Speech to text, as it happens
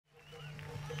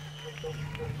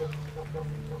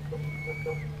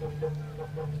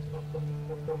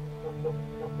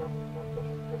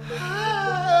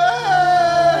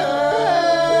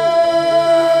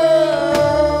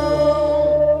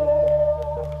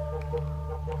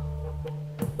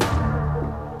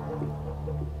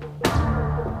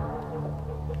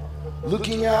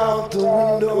Looking out the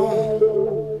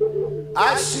window,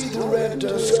 I see the red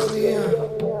dust clear.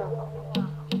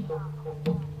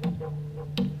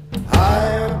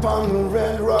 High upon the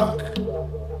red rock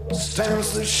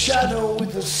stands the shadow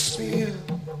with the spear.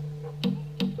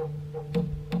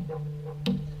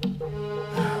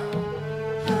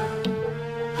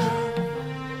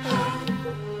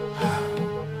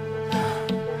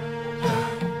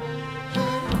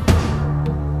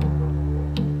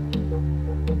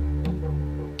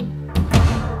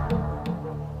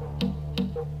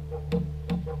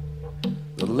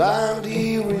 The land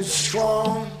here is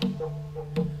strong,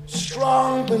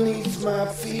 strong beneath my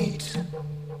feet.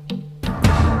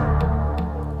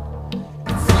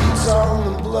 It feeds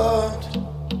on the blood,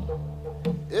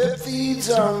 it feeds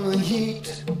on the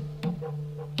heat.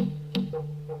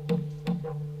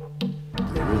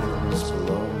 The rhythm is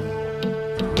below me,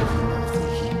 the rhythm of the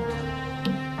heat.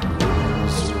 The rhythm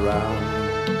is around me,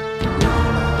 the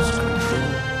rhythm has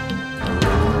control. The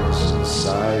rhythm is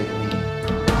inside me.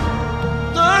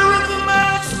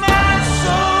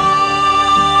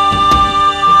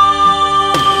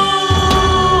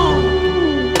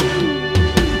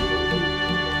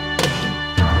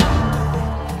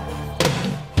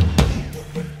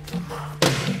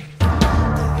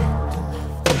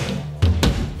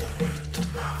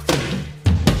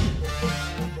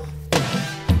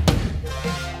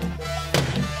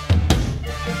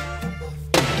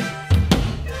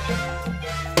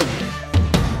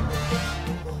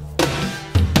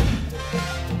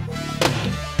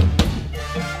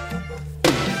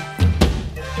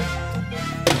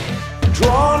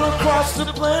 Drawn across the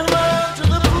plain land to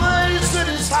the place that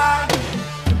is high.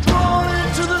 Drawn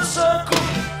into the circle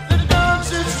that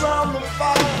dances round the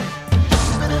fire.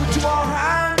 Spit into our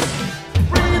hands,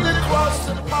 breathe across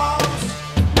the palms.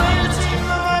 Raising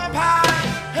the pie,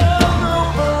 held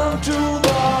open to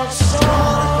the sun.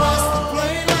 Drawn across the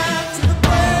plain land to the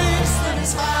place that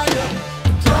is higher.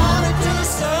 Drawn into the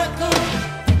circle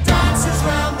that dances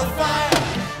round the fire.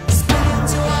 Spit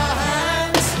into our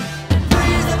hands,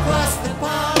 breathe across the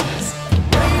palms,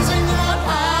 raising them up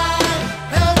high,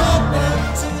 held open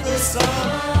to the sun.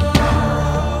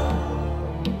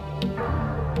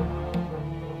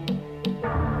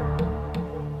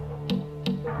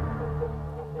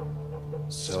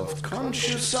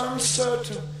 Self-conscious,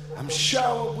 uncertain, I'm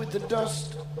showered with the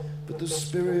dust, but the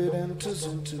spirit enters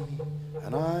into me,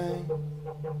 and I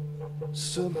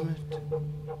submit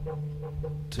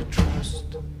to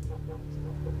trust.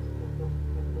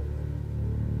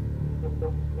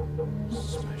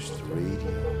 Smash the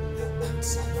radio,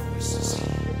 voices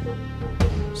here.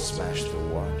 Smash the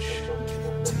watch,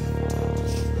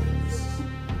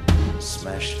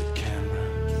 smash the camera.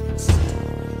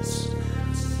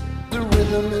 The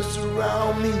rhythm is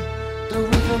around me, the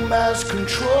rhythm has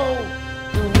control.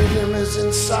 The rhythm is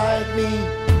inside me.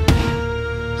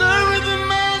 The rhythm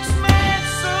makes my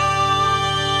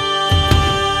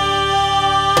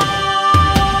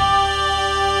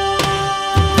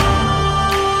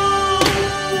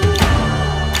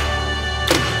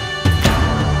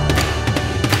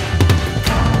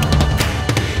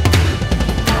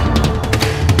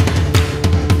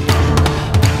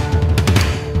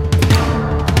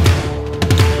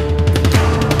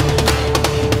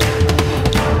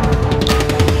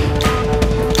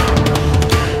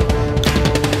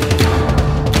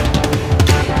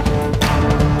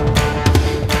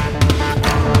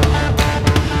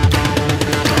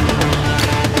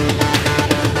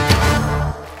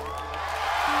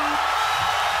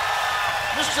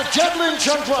Lynch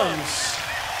on drums.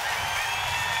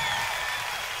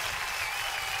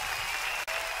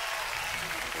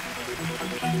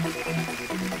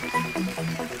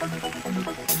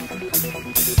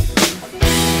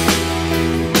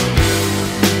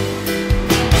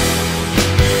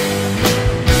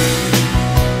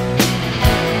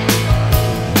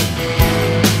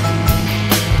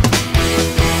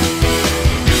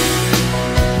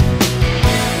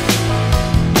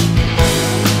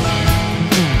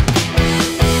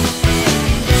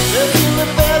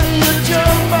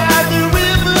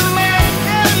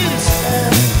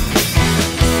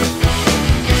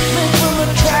 Make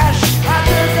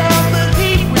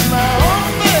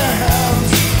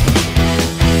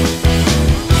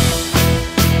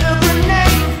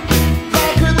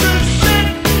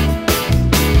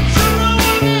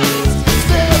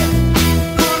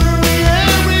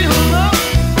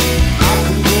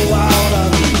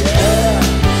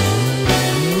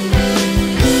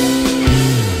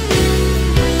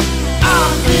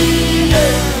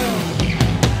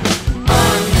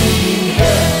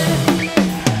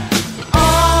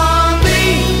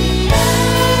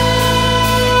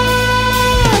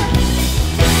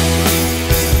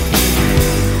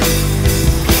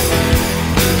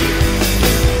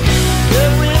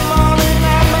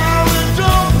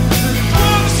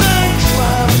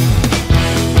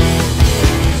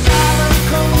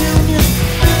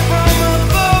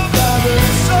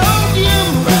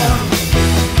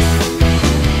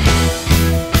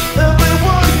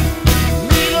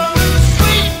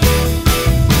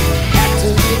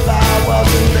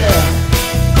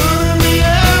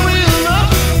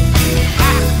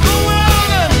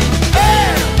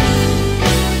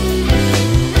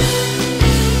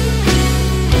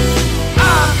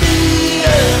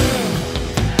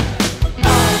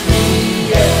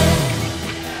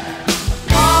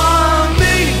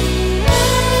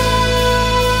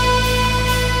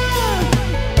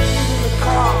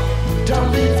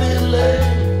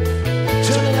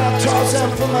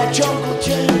always am for my jungle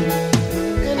chain.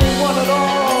 Anyone at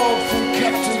all from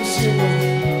Captain Zero,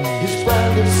 his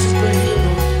branded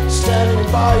superhero,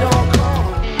 standing by your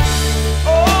corner.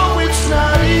 Oh, it's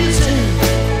not easy.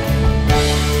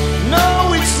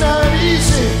 No, it's not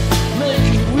easy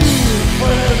making real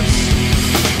friends.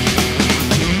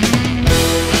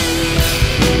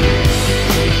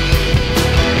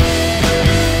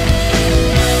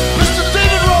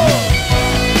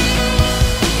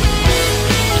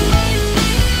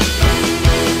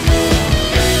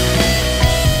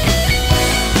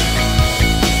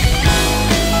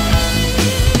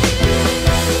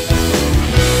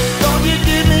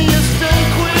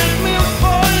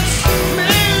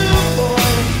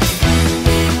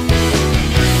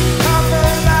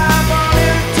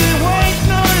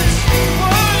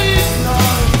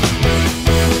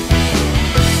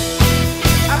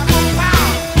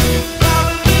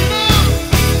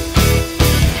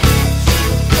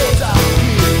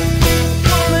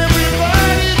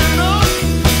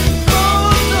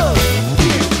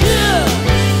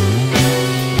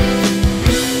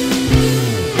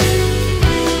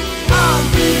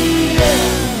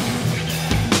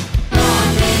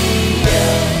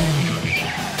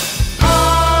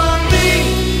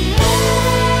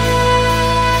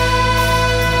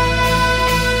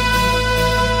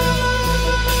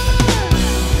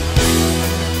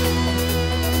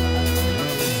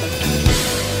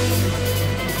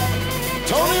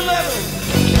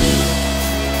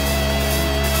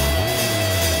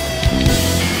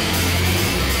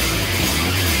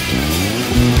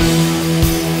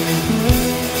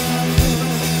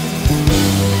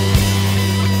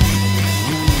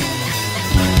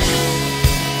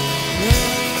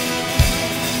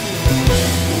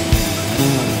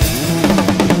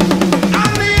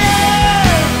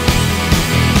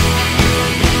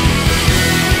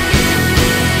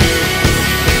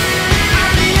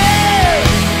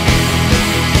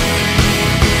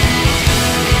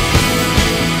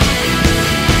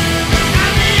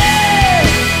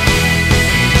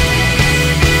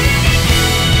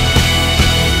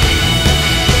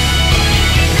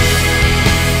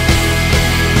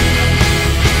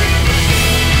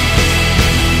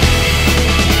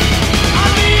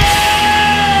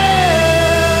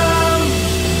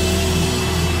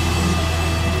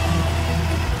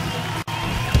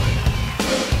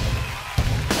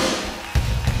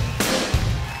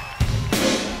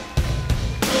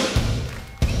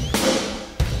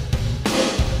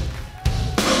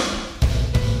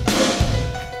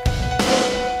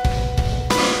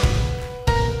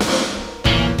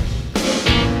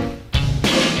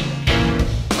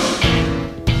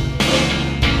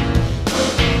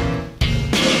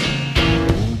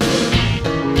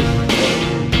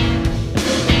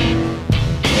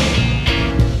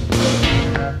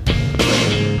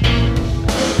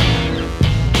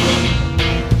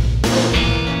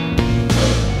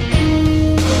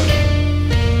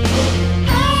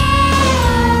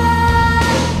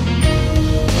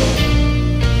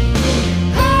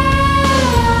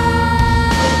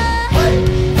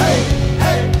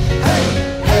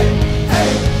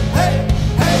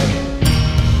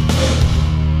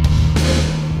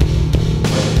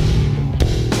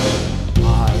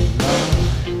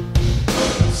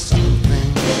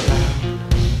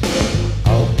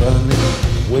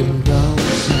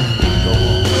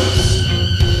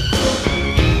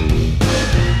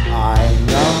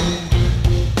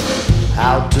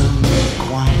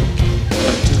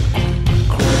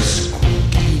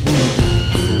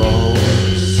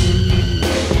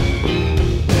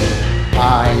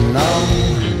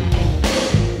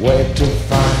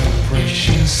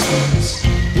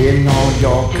 In all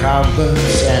your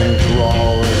cupboards and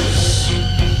drawers,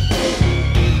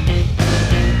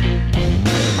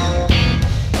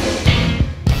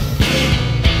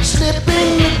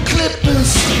 slipping the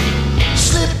clippers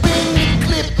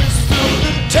through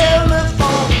the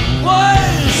telephone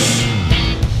wires.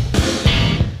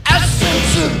 A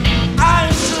sense of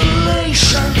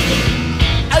isolation,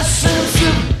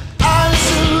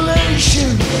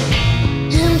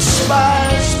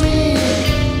 inspires me.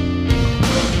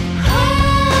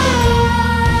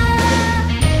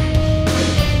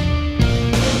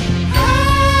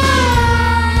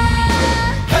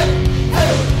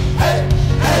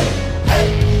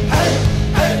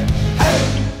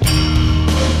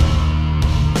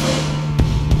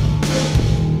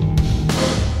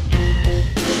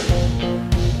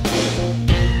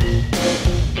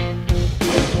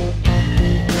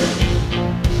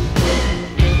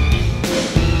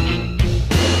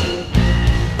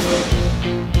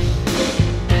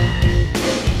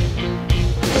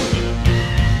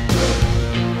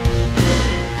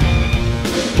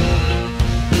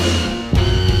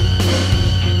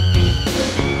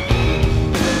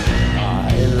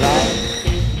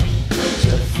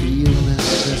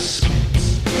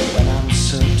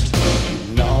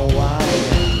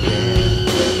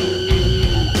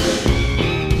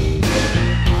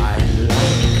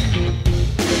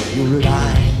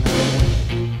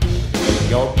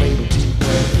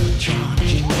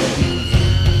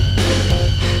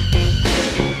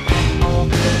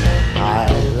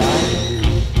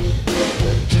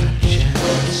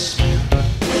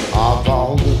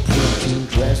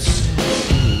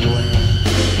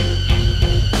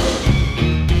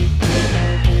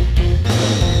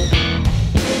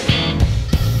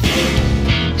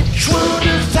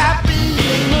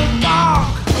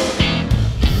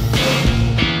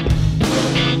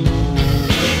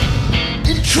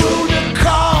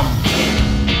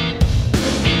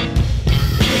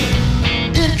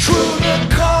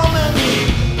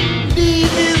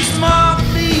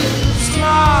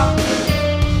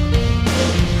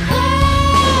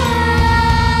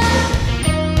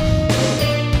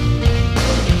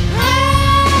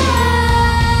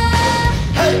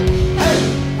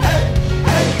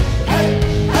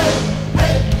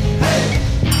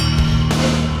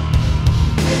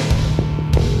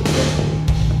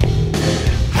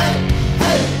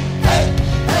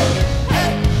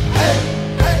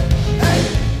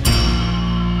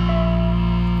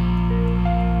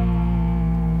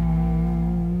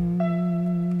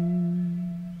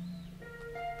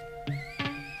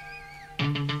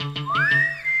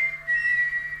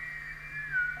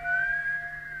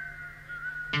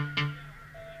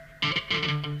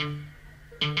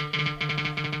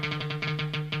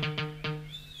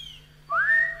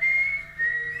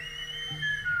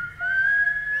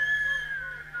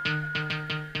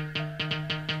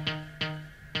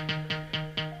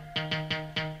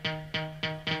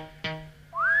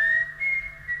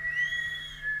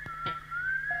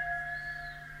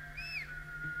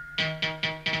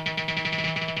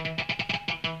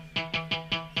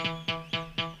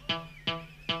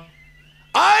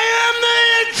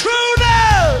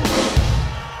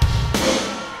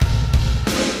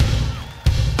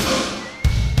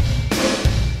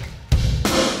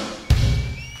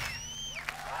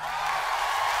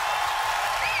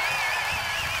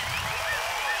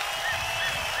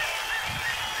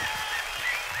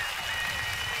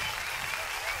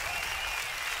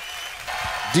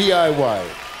 DIY.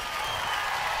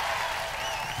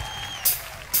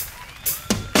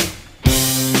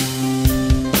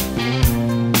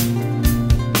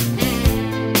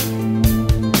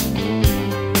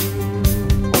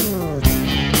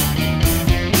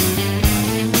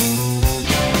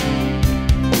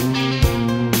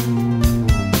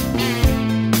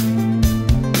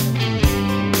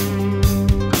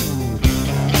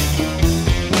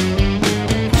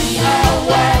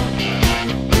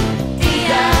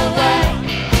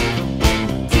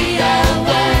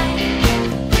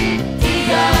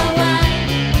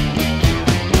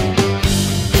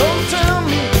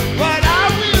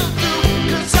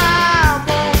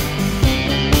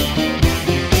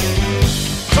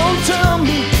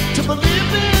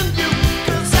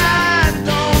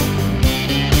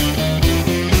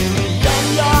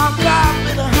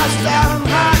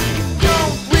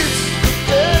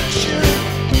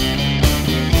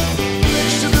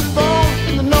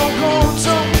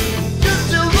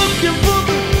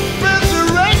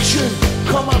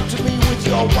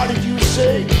 What did you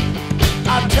say?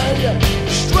 I tell you,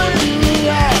 straight in the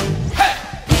eye. Hey!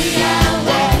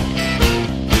 DIY,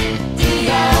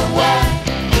 DIY,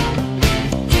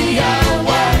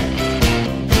 DIY,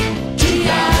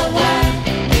 DIY,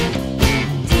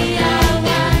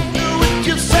 DIY. Do it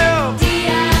yourself.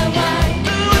 DIY.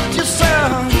 Do it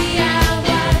yourself.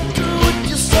 DIY. Do it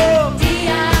yourself.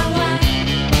 DIY.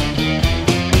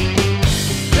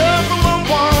 Everyone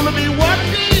wanna be what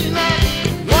we not.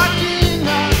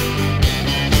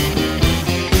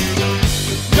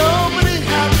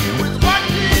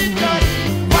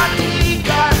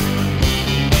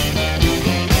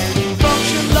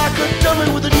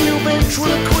 With a new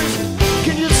ventriloquist,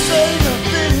 can you say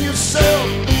nothing yourself?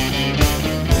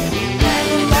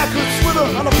 Hanging like a twitter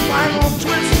on a final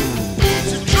twist.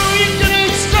 Is it true you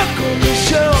getting stuck on the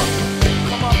shelf?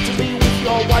 Come up to me with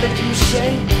your what did you say?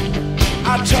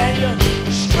 I'll tell you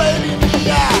straight in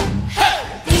the eye. Hey!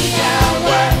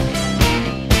 DIY,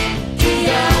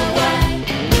 DIY,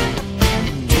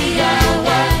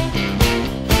 DIY,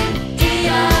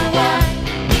 DIY.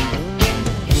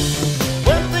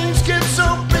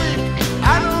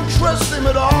 Trust them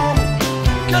at all.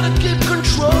 Gotta keep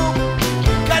control.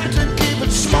 Got to keep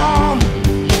it small.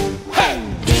 Hey!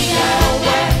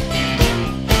 DIY,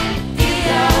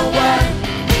 DIY,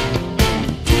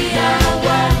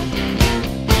 DIY,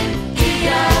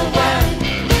 DIY,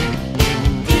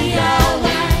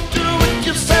 DIY. Do it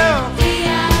yourself.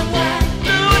 DIY.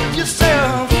 Do it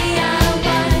yourself.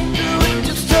 DIY. Do it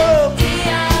yourself.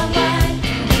 DIY.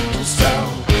 Do it yourself.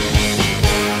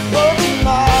 Oh,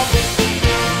 my.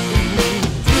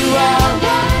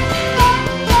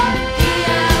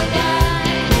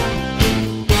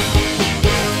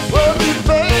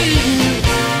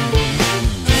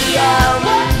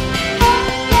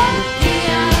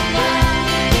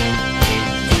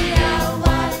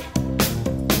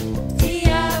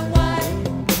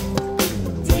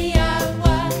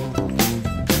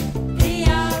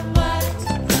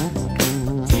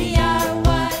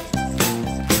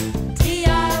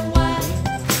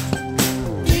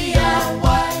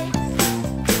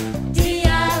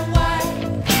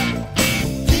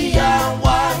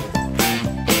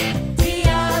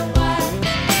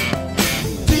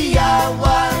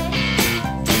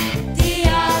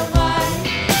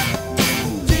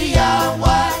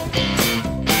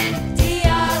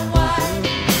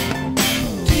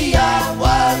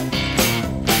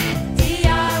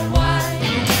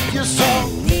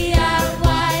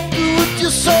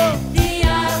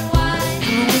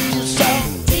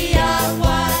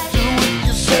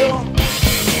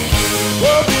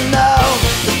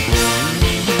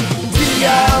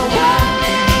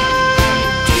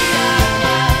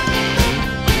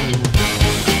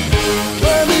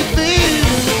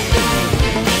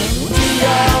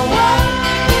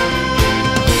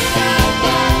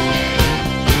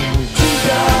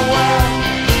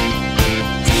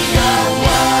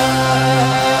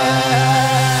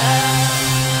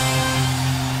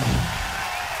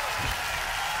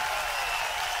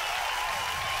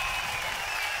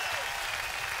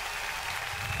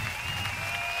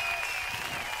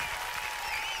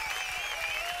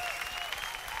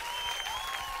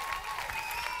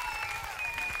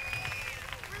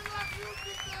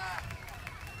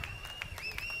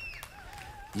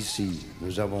 Ici,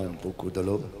 nous avons beaucoup de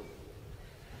l'eau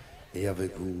et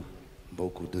avec vous,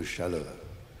 beaucoup de chaleur.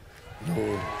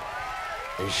 L'eau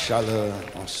et chaleur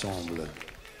ensemble.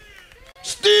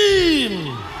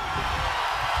 Steam!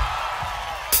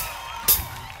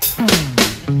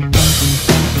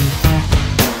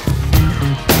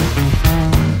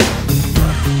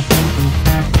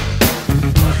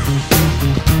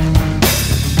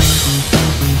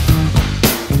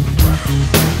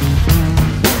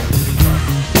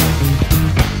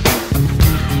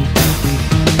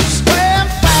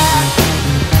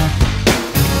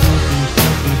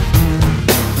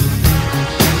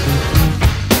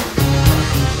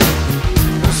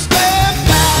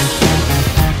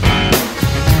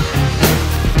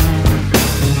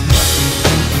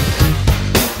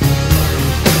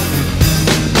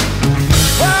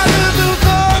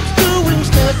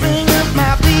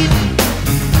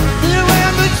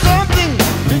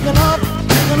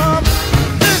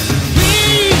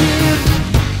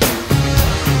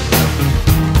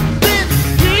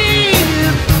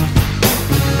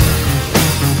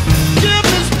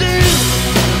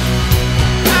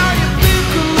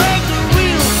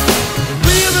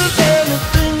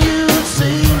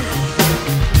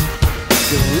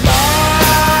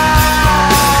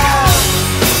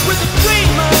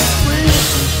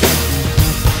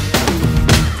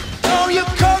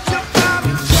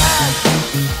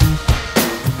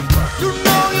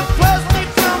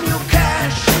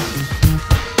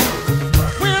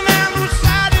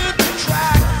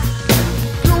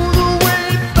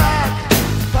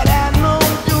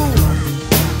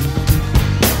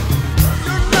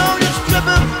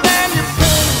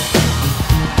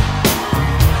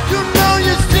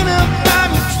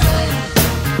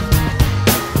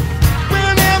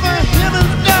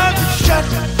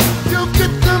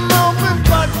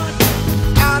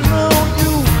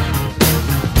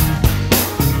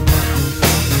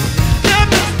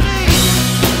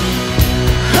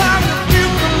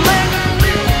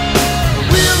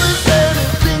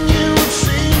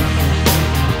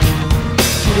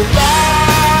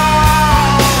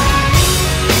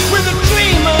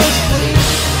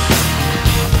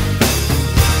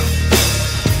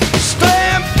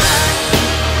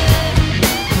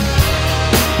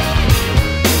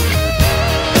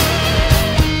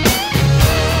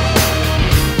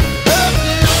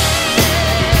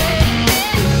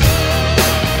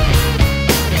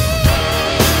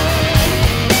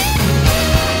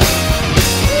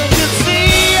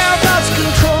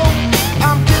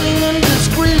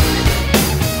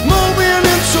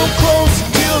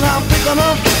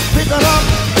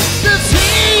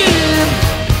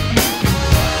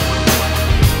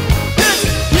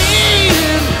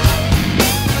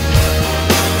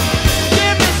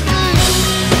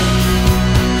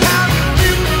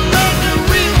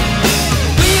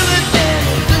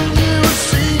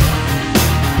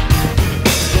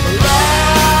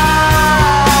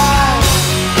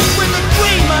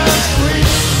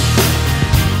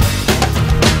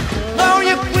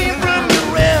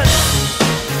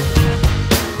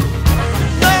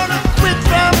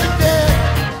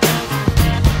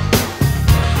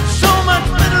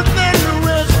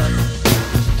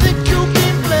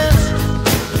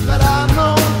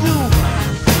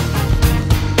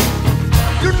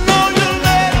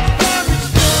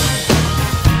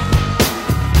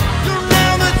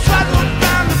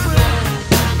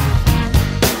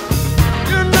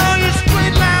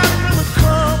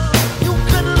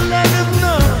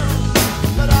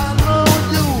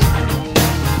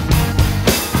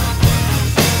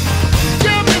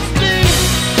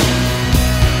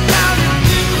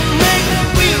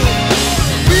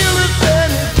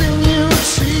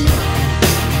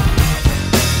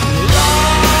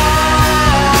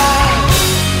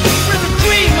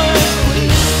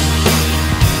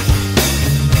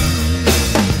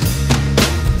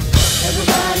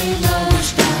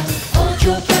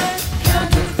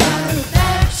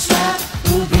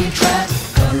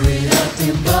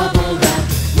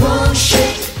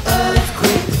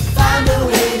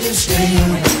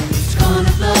 It's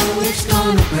gonna blow, it's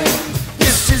gonna break.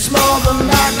 This is more than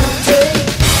I can take.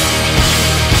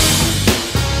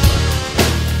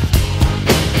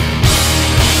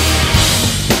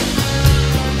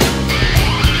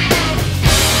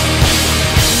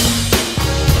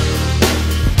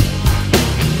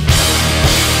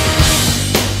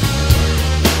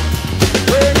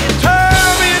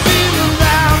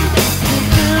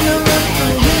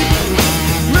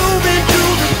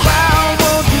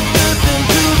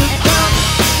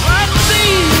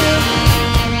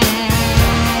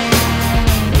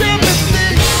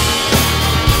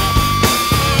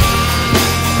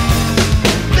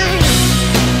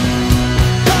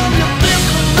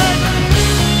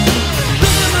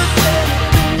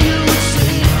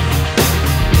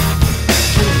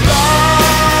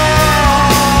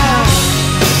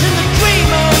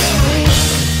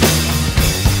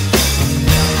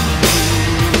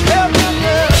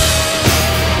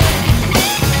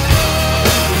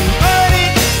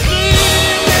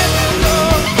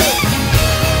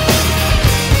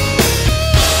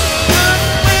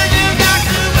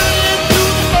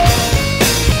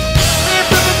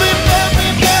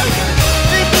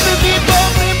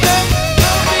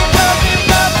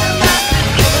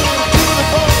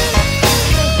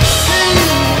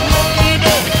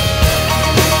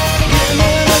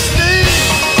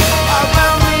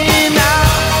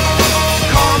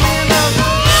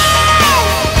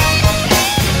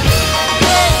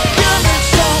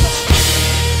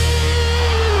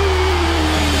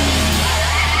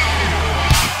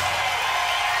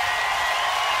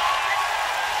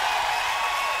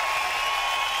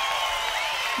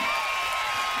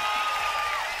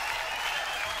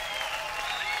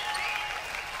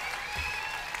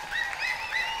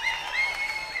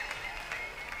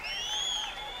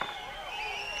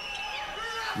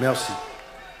 Merci.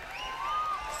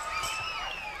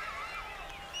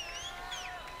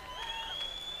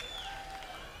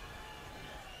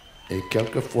 Et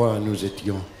quelquefois, nous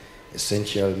étions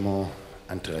essentiellement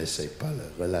intéressés par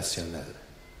le relationnel.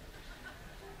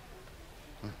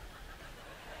 Et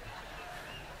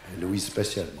Louis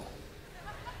spécialement.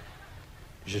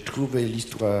 J'ai trouvé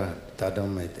l'histoire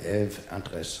d'Adam et d'Ève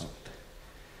intéressante.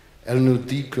 Elle nous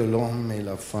dit que l'homme et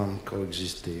la femme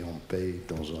coexistaient en paix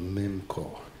dans un même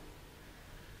corps.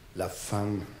 La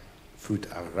femme fut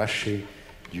arrachée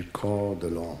du corps de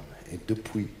l'homme et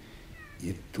depuis,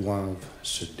 ils doivent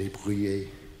se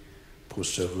débrouiller pour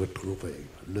se retrouver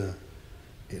l'un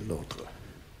et l'autre.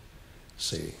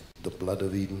 C'est The Blood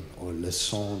of Eden ou le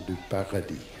sang du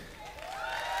paradis.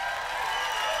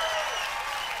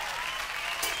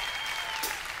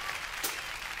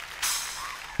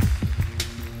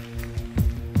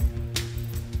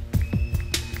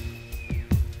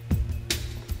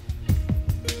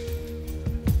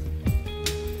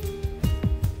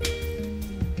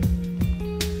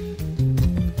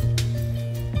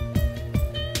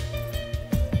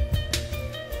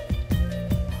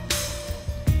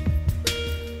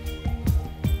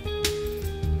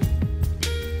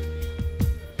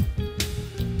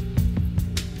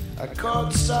 I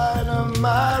caught sight of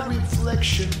my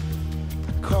reflection,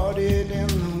 caught it in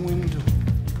the window.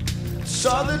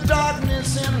 Saw the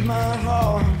darkness in my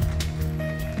heart.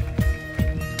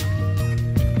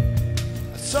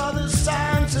 I saw the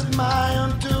signs of my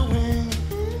undoing.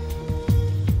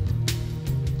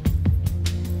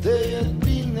 They had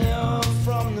been there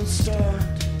from the start.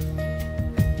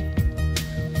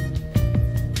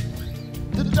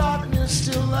 The darkness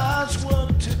still has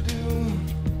work to do.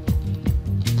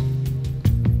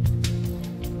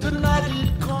 The night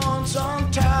it comes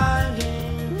untying,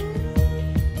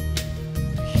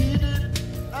 heated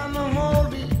and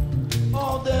holy,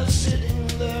 all they're sitting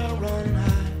there on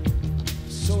high,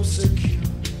 so secure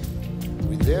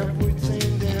with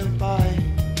everything they're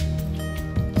buying.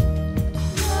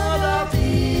 Blood of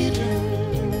Eden,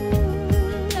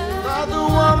 by the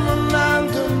woman and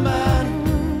the man,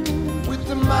 with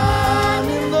the man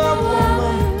in the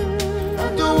woman,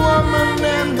 and the woman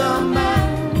and the man.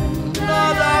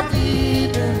 Blood of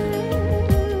Eden,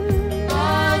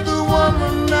 by the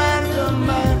woman and the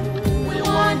man, we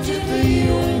wanted the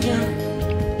union.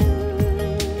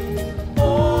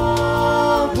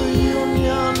 Oh, the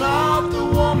union of the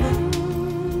woman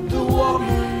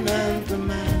and the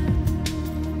man.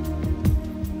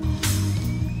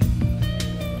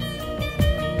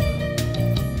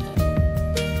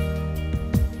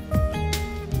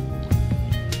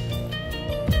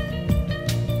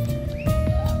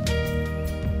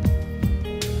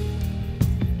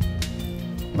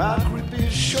 My grip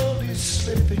is surely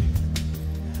slipping.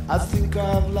 I think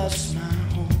I've lost my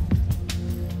hold.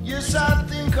 Yes, I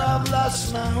think I've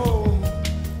lost my hold.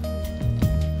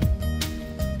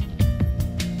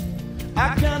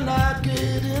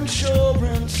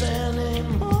 dance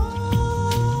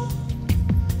anymore.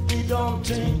 We don't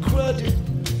take credit,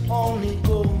 only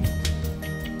go.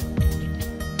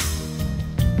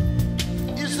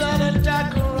 Is that a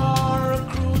dagger or a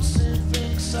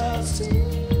crucifix I see?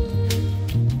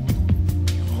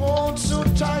 Hold so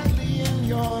tightly in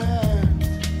your hand.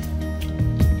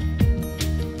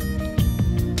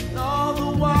 And all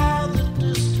the while the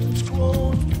distance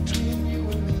grows between you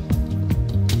and me.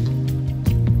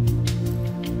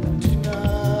 Do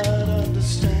not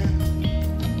understand.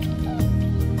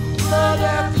 Blood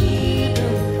hath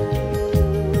eaten,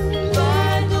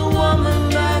 like the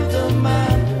woman and the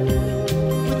man,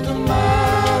 with the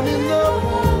man in the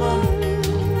woman,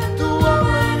 the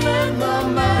woman and the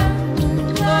man.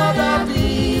 Blood hath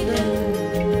eaten,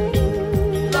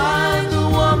 like the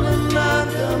woman and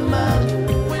the man.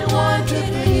 We wanted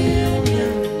the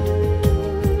union.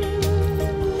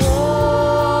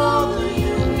 Oh, the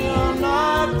union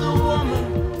of the woman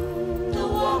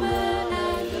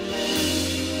and the man.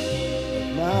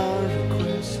 My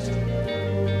request,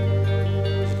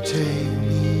 you take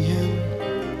me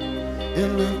in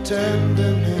the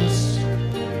tenderness.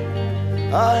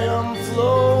 I am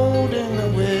floating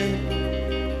away,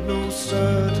 no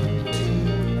certainty,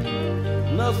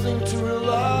 nothing to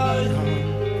rely on,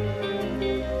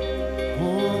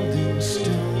 holding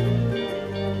still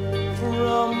for a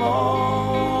moment.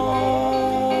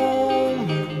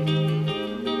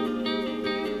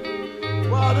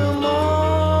 What a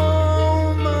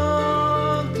moment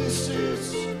this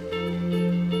is,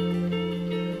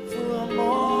 for a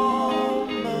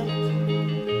moment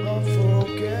of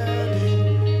forgetting,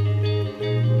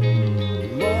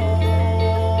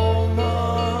 moment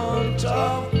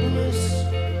of bliss.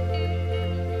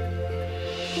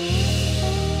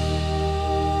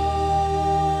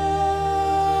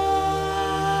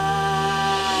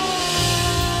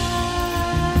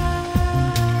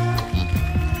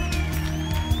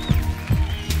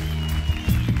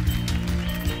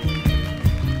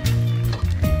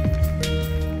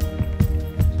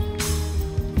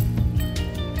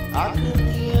 I can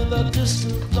hear the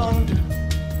distant thunder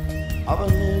of a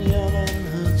million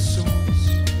unheard souls,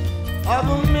 of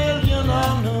a million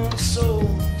unheard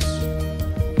souls.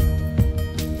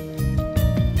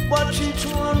 Watch each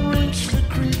one reach the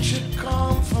creature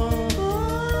comfort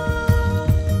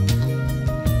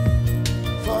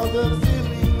for the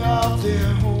filling of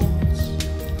their holes.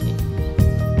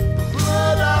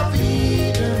 Blood of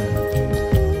Eden,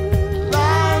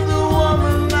 like the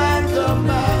woman and the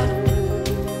man,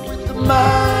 with the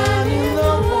man in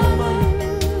the woman,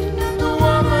 the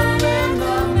woman and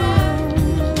the man.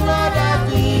 Blood of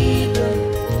Eden,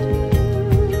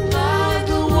 like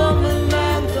the woman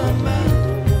and the man.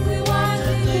 We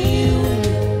wanted the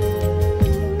union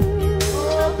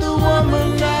of the woman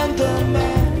and the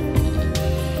man.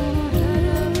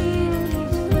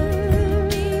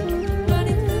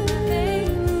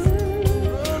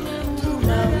 Running through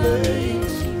my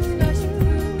veins, now that you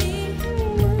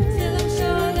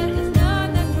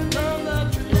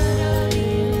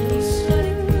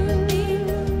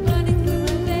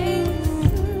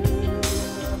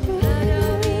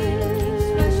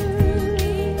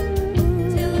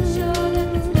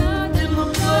in the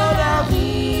blood of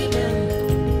Eden,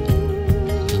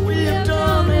 we have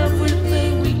done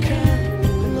everything we can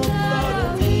in the blood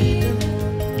of Eden.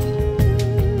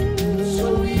 So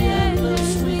we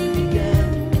endlessly began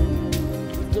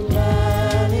with the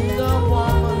man in the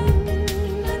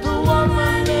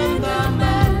woman in the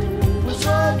man, was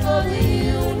all for the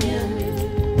union.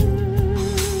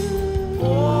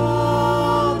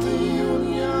 Oh, the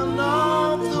union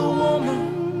of the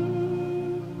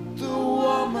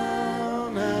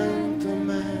woman and the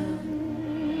man.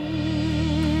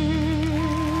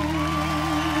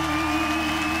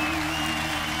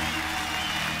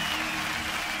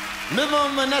 Le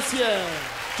monde menacière,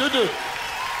 tous deux.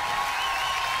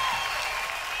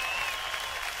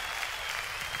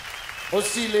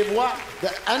 Aussi les voix de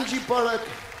Angie Pollock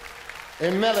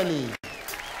et Melanie.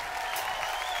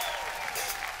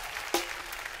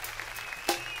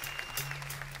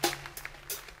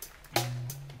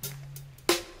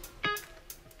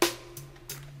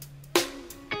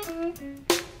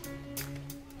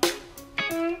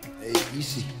 Et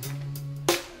ici,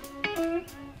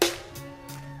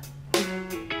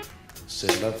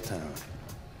 c'est Love Town.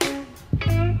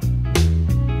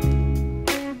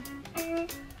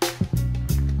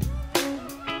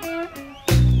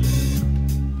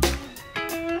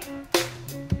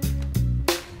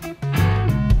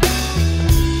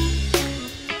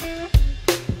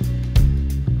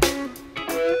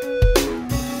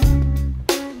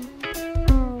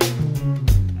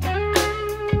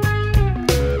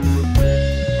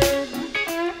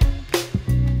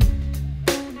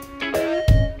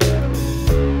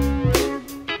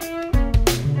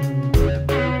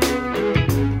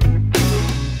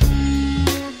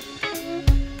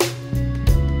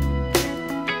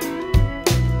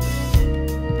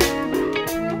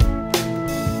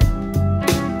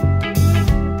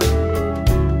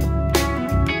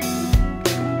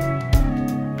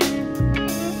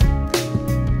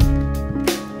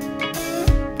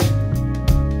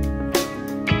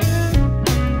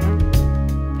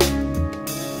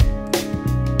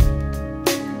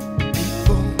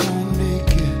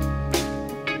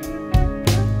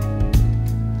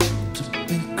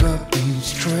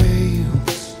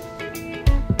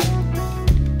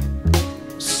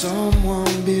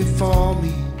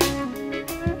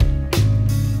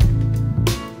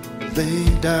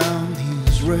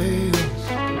 those rails.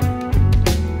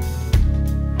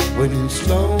 When it's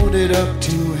loaded up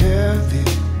too heavy,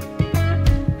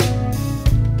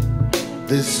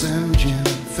 this engine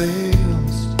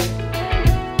fails.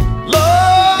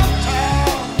 Love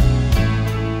town,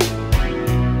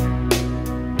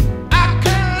 I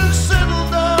can't settle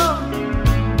down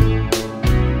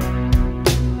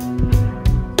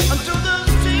until the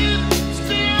steel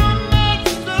still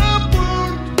makes the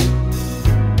wound.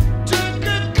 Take a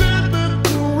good look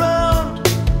around.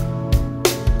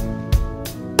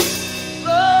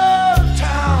 Love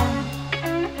town.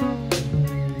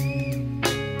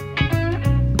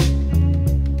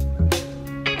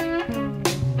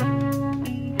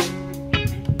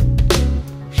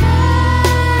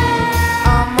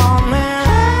 I'm on man,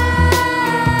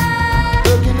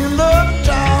 looking in Love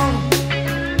town.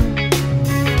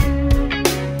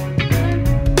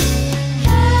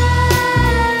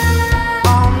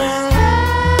 Oh man,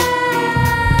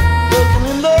 looking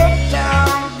in Love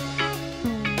town.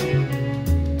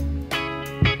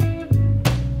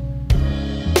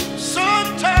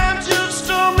 Sometimes you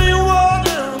stormy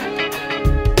water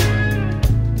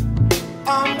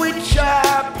on which I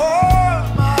pour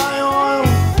my oil.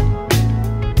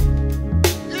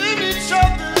 In each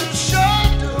other's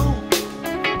shadow,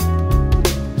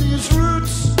 these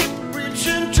roots reach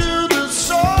into the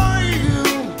soil.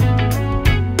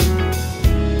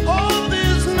 All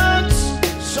these nuts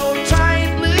so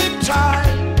tightly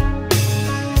tied,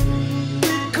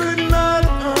 we could not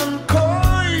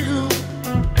uncoil.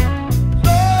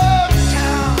 Love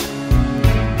town,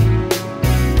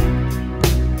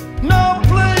 no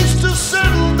place to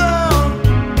settle down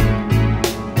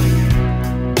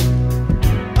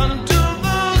until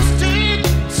those teeth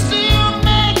still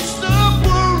match the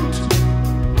wound.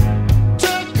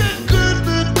 Take a good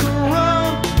look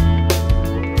around.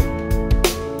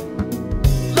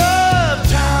 Love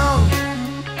town.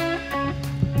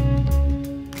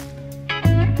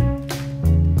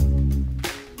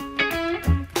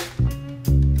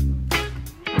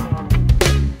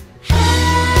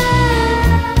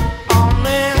 Oh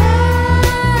man,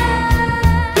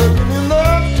 looking in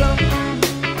Love town.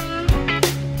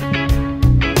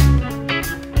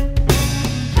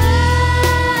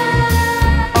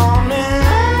 Oh man,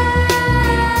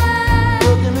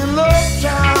 looking in Love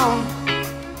town.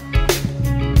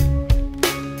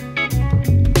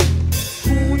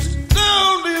 Whose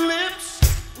lonely lips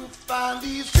will find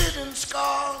these hidden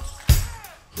scars?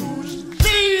 Whose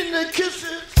lean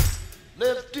kisses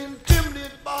left in dimly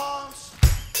bars?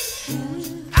 Who's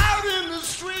out in the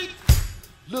street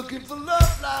looking for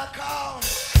love like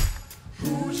ours?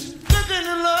 Who's looking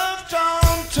in Love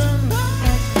town tonight?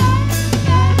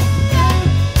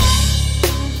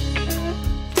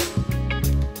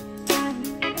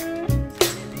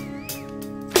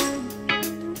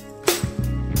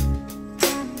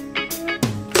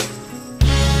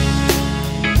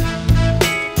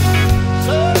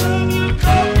 Son, you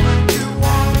got what you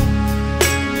want.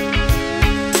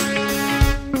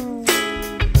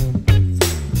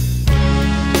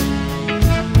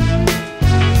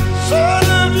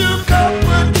 Son, you got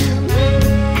what you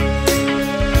need.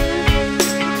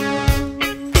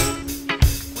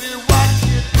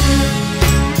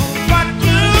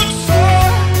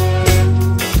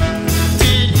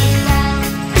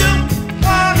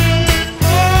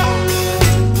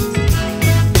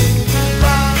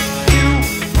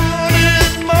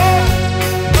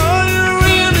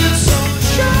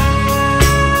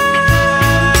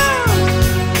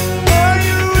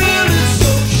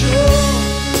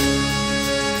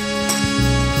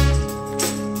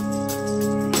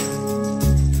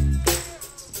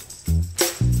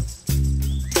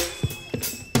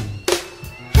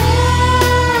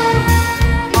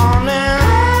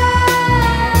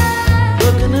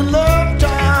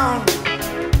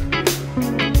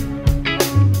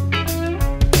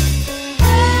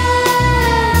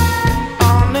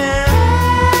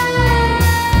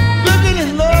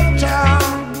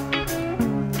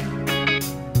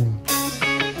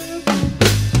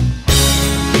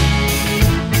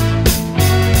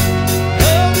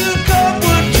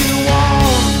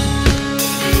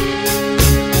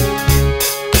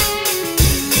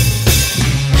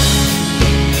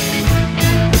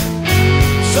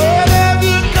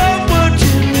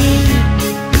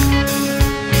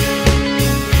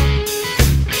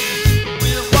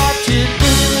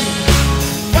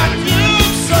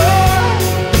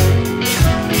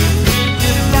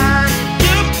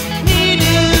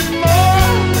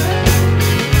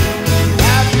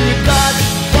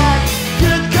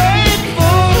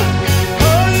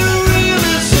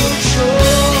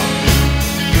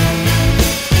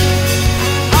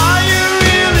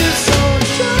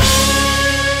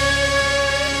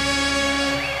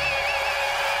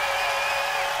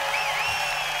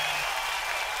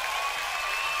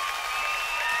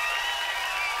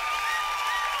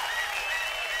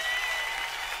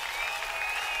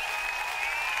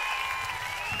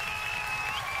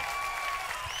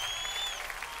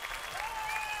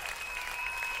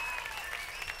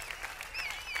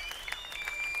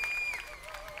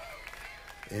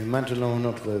 Et maintenant,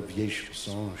 notre vieille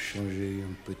chanson a changé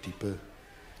un petit peu.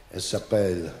 Elle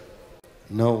s'appelle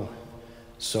No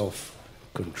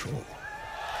Self-Control.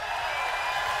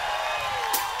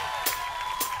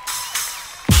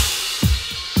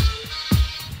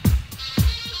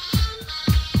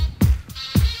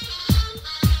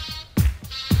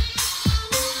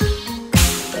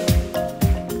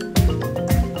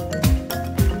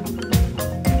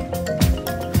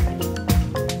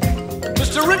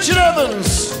 Mr. Richard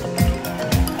Evans.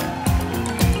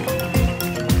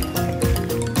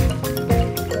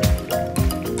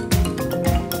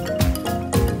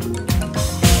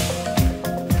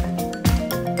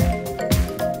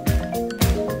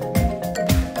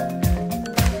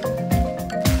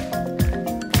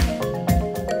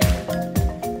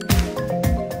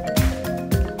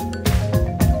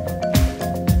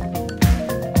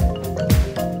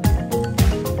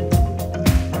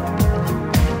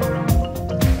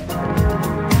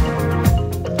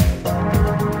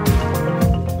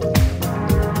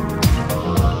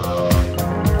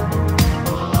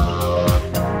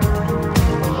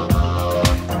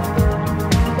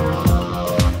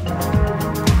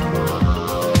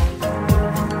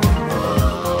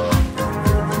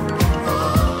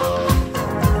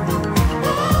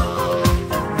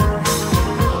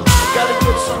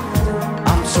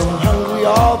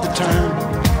 All the time.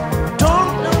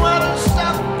 Don't know how to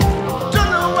stop. Don't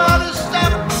know how to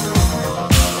stop.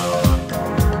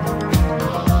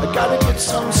 I gotta get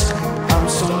some sleep. I'm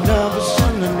so nervous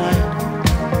in the night.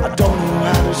 I don't know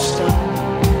how to stop.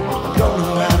 I don't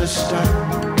know how to stop.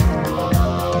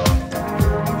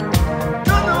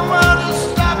 Don't know how to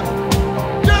stop.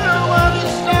 Don't know how to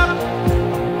stop.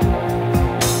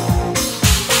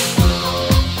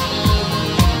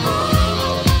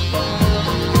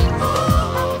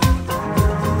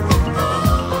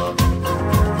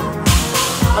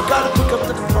 I gotta pick up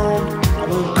the phone, I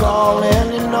won't call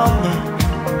any number.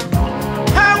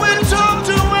 I will talk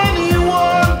to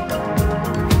anyone.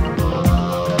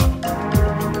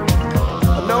 I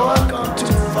know I've gone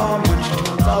too far, much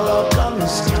too far, I've gone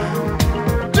this time.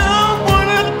 Don't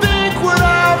wanna think what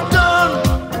I've done.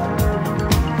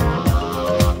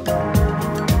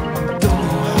 Don't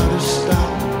know how to stop.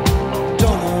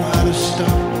 Don't know how to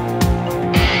stop.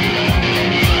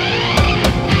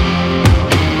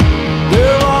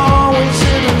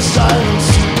 Silence,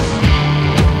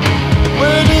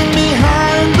 waiting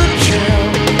behind the chair.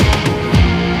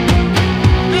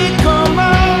 They come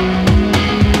out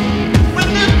when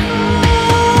the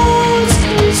coast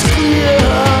is clear.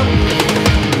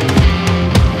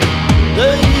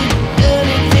 They eat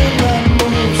anything that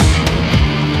moves.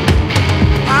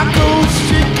 I go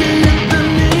shaking at the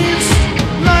knees.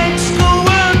 Lights go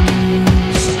up,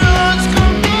 stars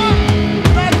come up.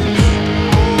 I just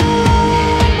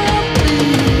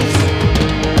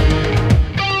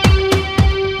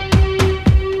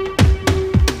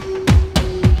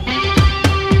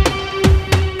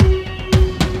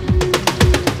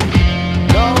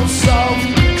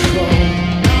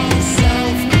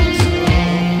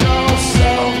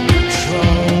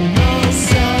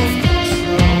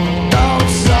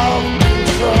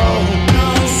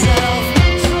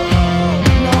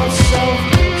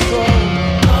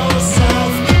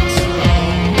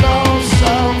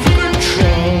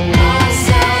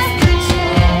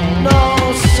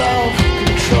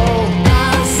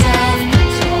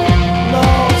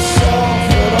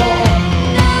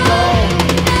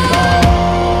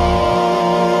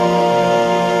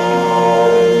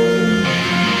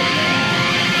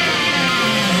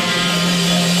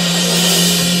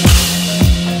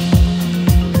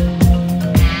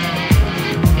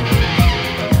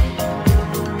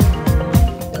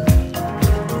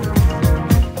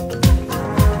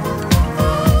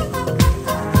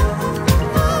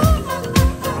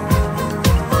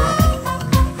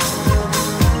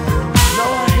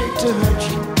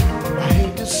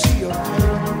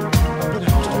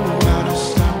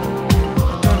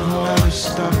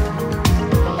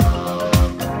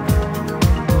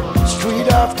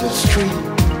after street,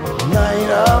 night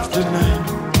after night.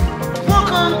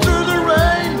 Walk on through the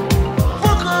rain,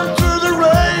 walk on through the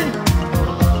rain.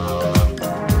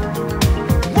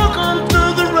 Walk on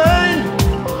through the rain,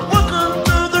 walk on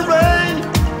through the rain.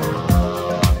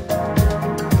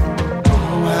 Don't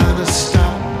know how to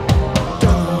stop,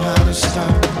 don't know how to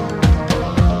stop.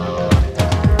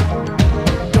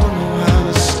 Don't know how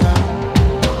to stop,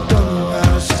 don't know how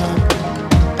to stop.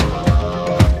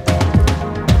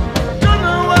 Don't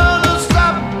know how to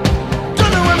stop,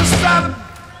 don't know how to stop.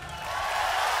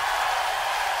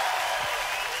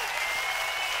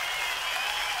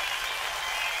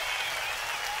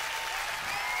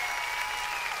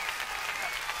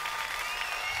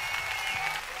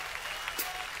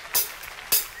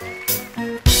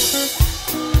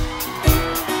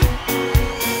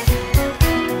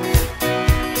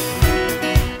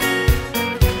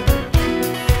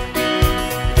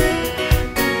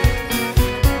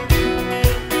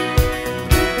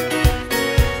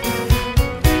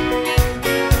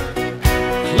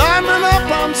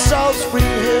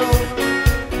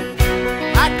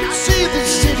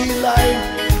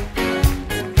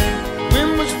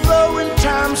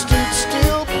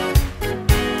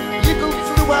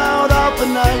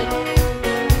 night.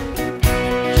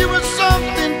 He was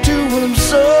something to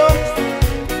himself.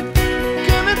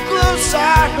 Coming close,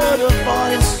 I heard a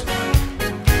voice,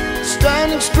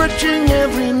 standing, stretching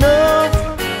every nerve.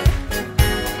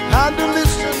 Had to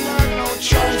listen, had no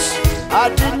choice. I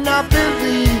did not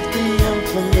believe the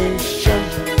information.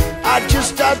 I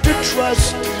just had to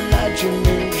trust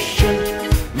imagination.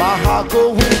 My heart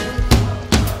going.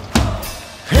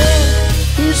 Hey,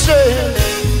 he said,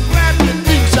 grab your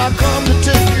things, I'll come to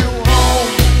take you home.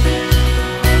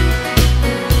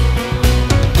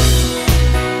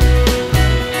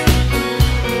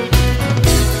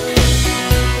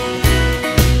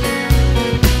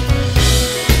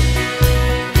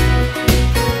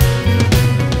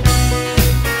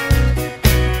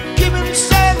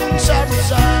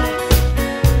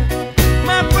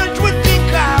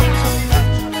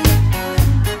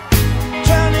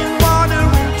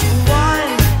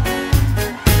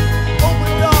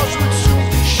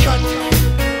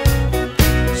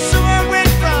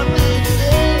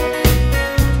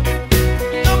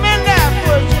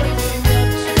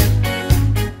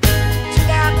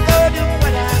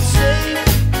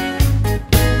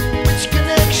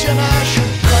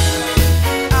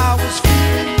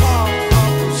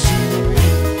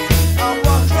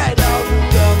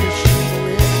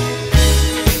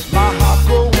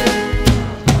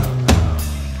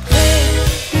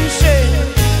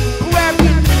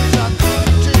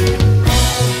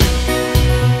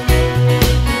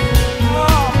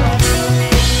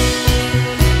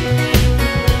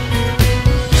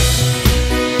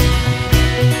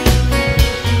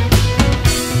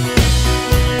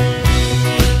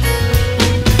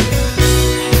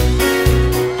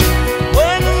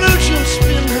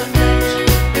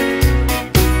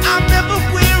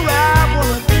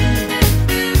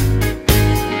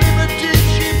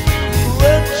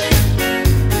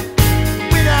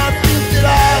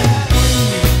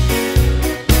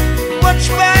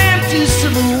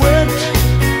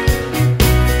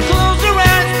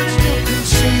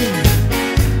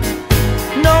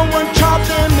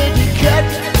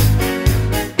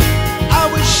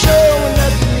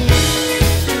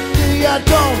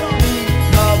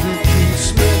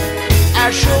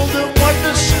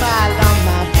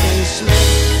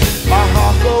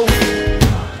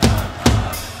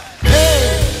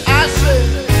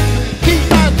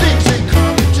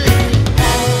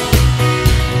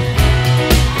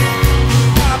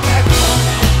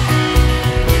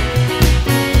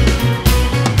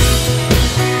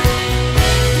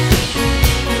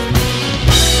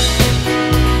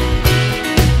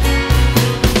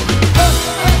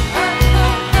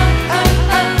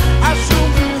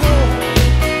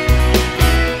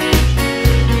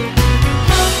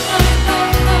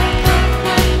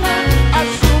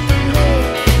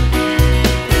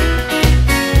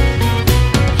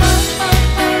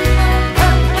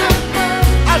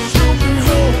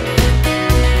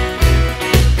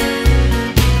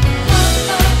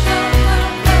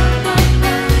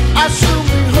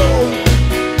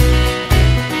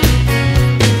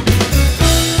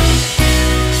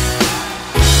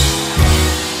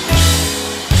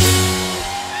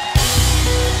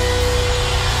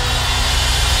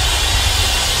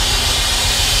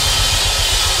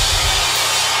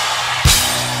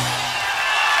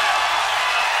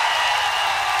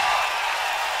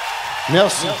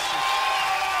 Merci.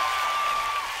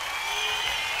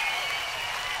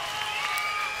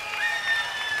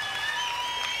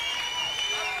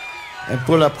 Et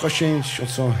pour la prochaine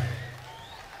chanson,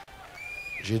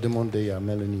 j'ai demandé à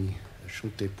Mélanie de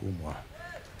chanter pour moi,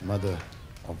 Mother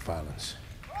of Violence.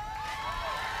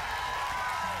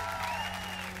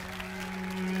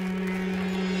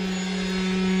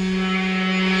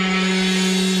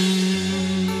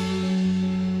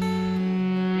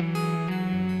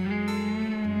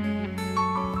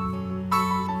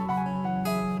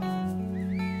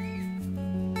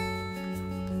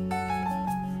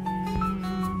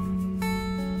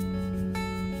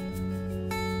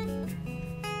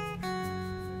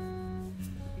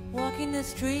 Walking the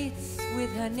streets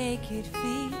with her naked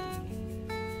feet,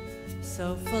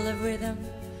 so full of rhythm,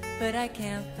 but I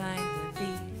can't find the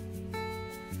beat.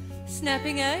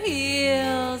 Snapping her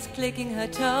heels, clicking her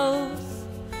toes,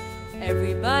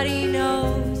 everybody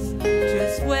knows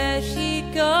just where she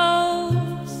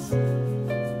goes.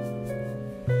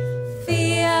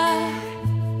 Thea,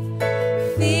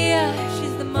 Thea,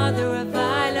 she's the mother of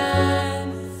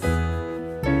violence,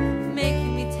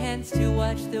 making me tense to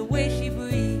watch the way she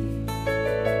breathes.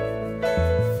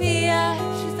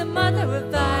 Mother of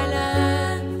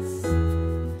violence,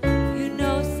 you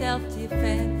know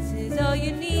self-defense is all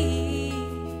you need.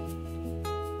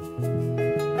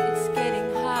 It's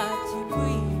getting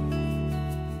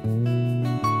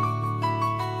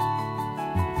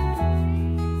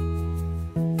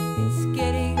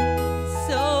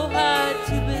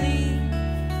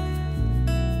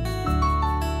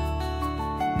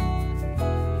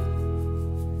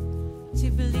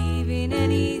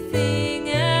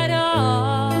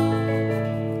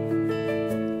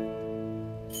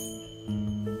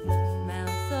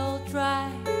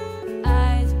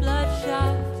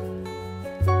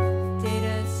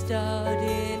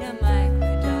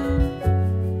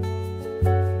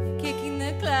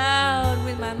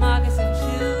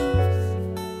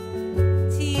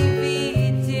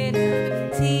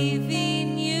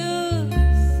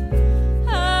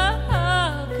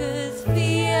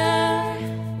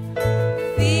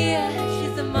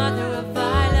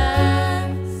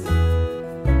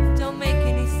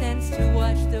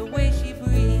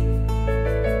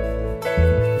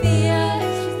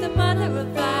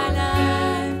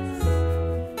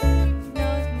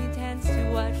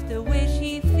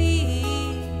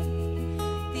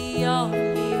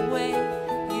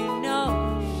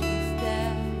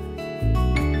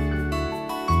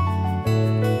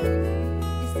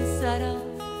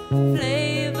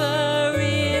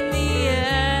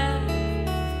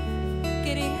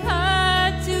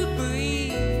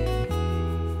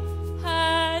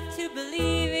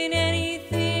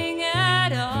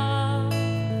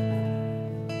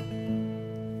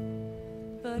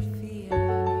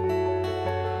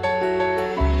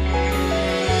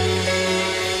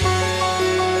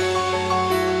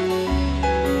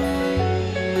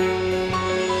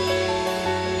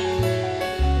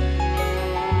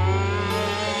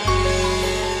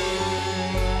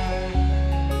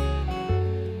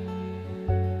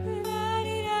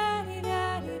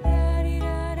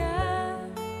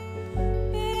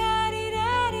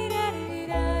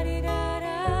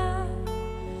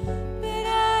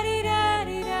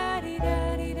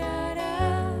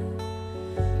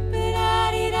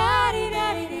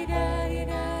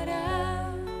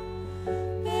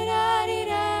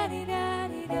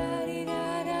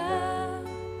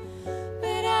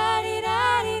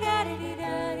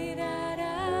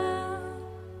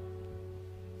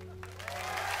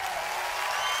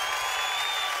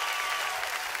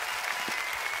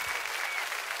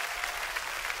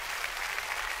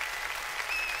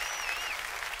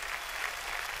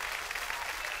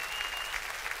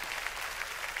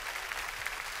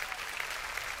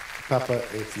Papa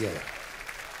est fier.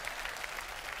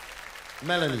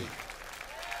 Melanie.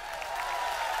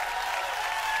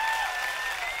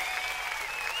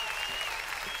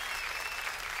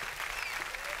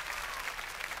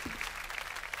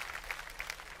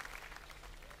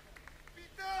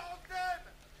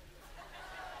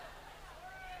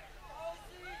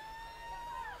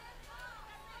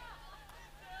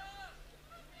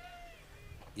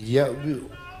 Il y a eu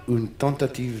une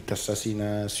tentative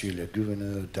d'assassinat sur le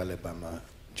gouverneur d'Alabama,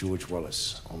 George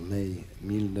Wallace, en mai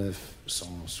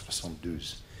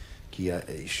 1972, qui a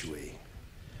échoué.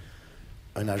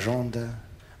 Un agenda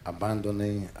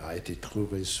abandonné a été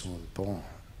trouvé sur un pont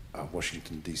à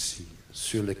Washington, D.C.,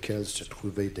 sur lequel se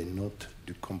trouvaient des notes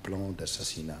du complot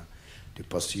d'assassinat du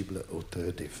possible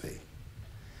auteur des faits.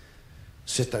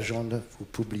 Cet agenda fut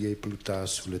publié plus tard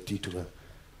sous le titre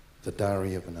The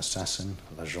Diary of an Assassin,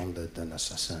 l'agenda d'un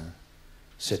assassin.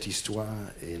 Cette histoire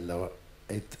est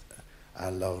à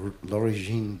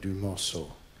l'origine du morceau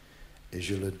et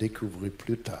je le découvris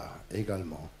plus tard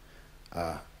également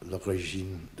à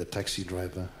l'origine de Taxi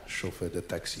Driver, chauffeur de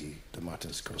taxi de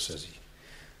Martin Scorsese.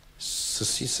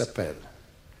 Ceci s'appelle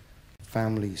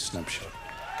Family Snapshot.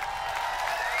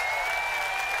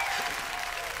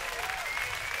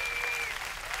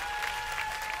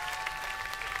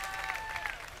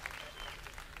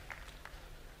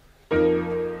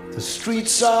 The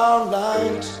streets are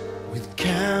lined with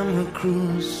camera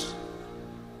crews.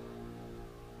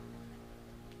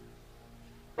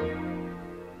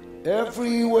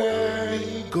 Everywhere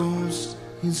he goes,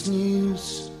 his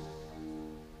news.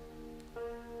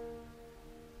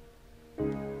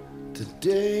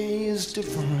 Today is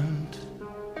different.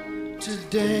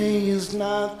 Today is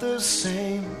not the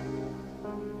same.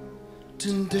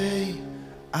 Today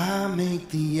I make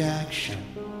the action.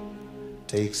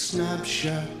 Take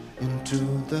snapshot into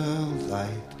the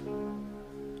light.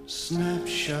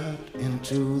 Snapshot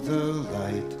into the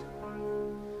light.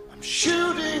 I'm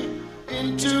shooting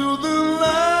into the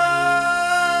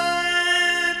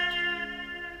light.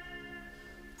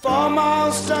 4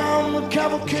 miles down, the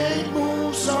cavalcade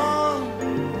moves on,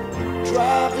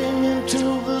 driving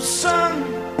into the sun.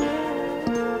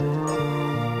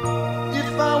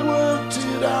 If I worked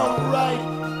it out right,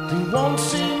 they won't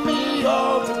see me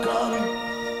or the gun.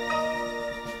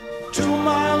 2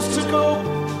 miles to go,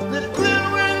 they're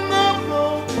clearing the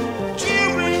road.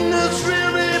 Cheering has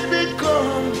really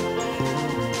begun.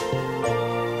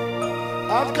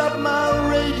 I've got my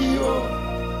radio,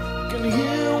 can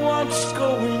hear what's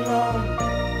going on.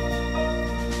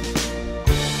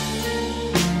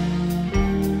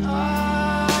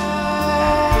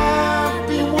 I've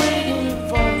been waiting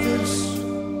for this.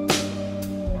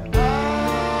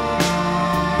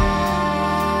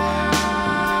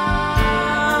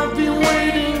 I've been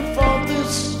waiting for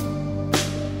this.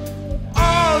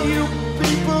 All you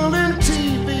people in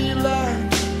TV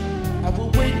land, I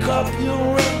will wake up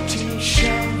your empty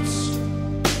shells.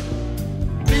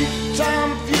 Big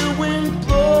time viewing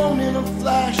blown in a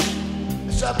flash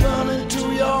as I burn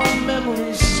into your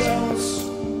memory cells.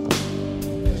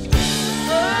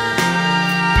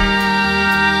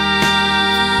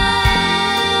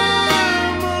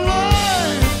 I'm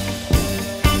alive.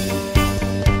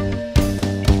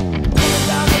 Coming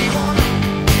down the corner,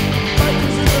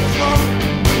 vipers in the front,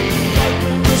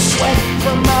 wiping the sweat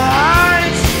from my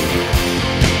eyes.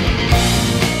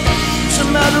 It's a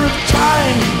matter of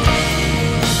time,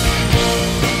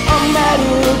 a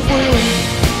matter of will.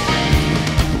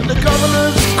 The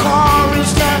governor's car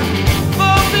is not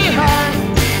far behind,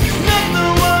 not the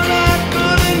one I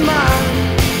got in mind.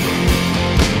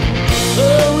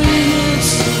 Oh, he is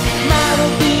man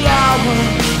of the hour,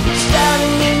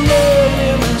 standing in the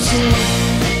limousine.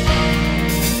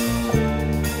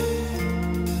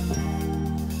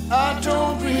 I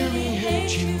don't really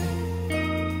hate you,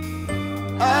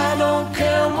 I don't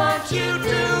care what you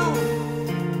do.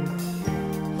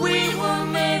 We were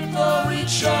made for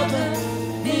each other,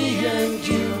 me and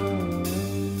you.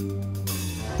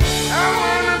 I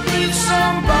wanna be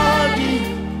somebody,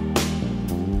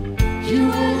 you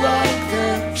will like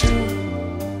that too.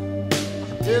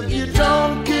 If you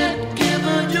don't get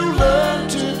given, you learn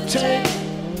to take,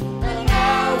 and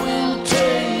I will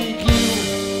take you.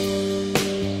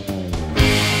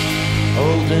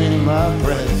 Holding my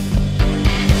breath,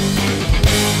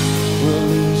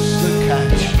 release the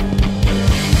catch.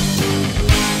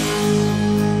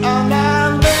 And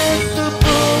I let the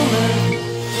bullet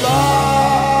fly.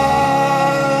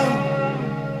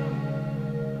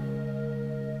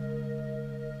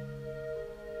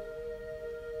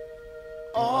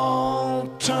 All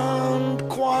turned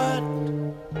quiet,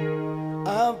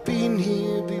 I've been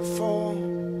here before.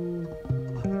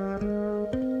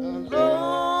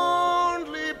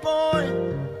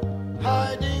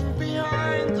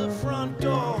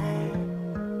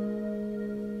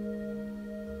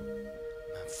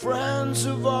 friends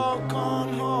have all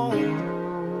gone home.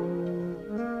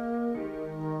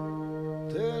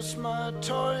 There's my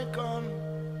toy gun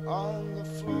on the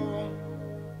floor.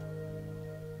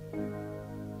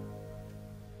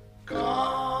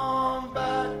 Come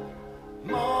back,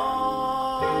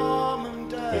 Mom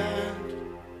and Dad.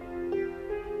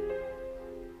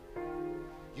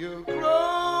 You're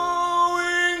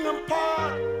growing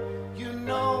apart. You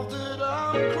know that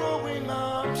I'm growing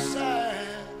up sad.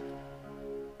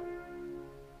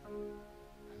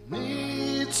 I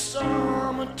need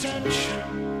some attention.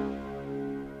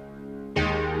 I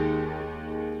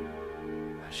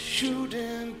shoot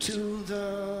into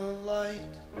the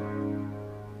light.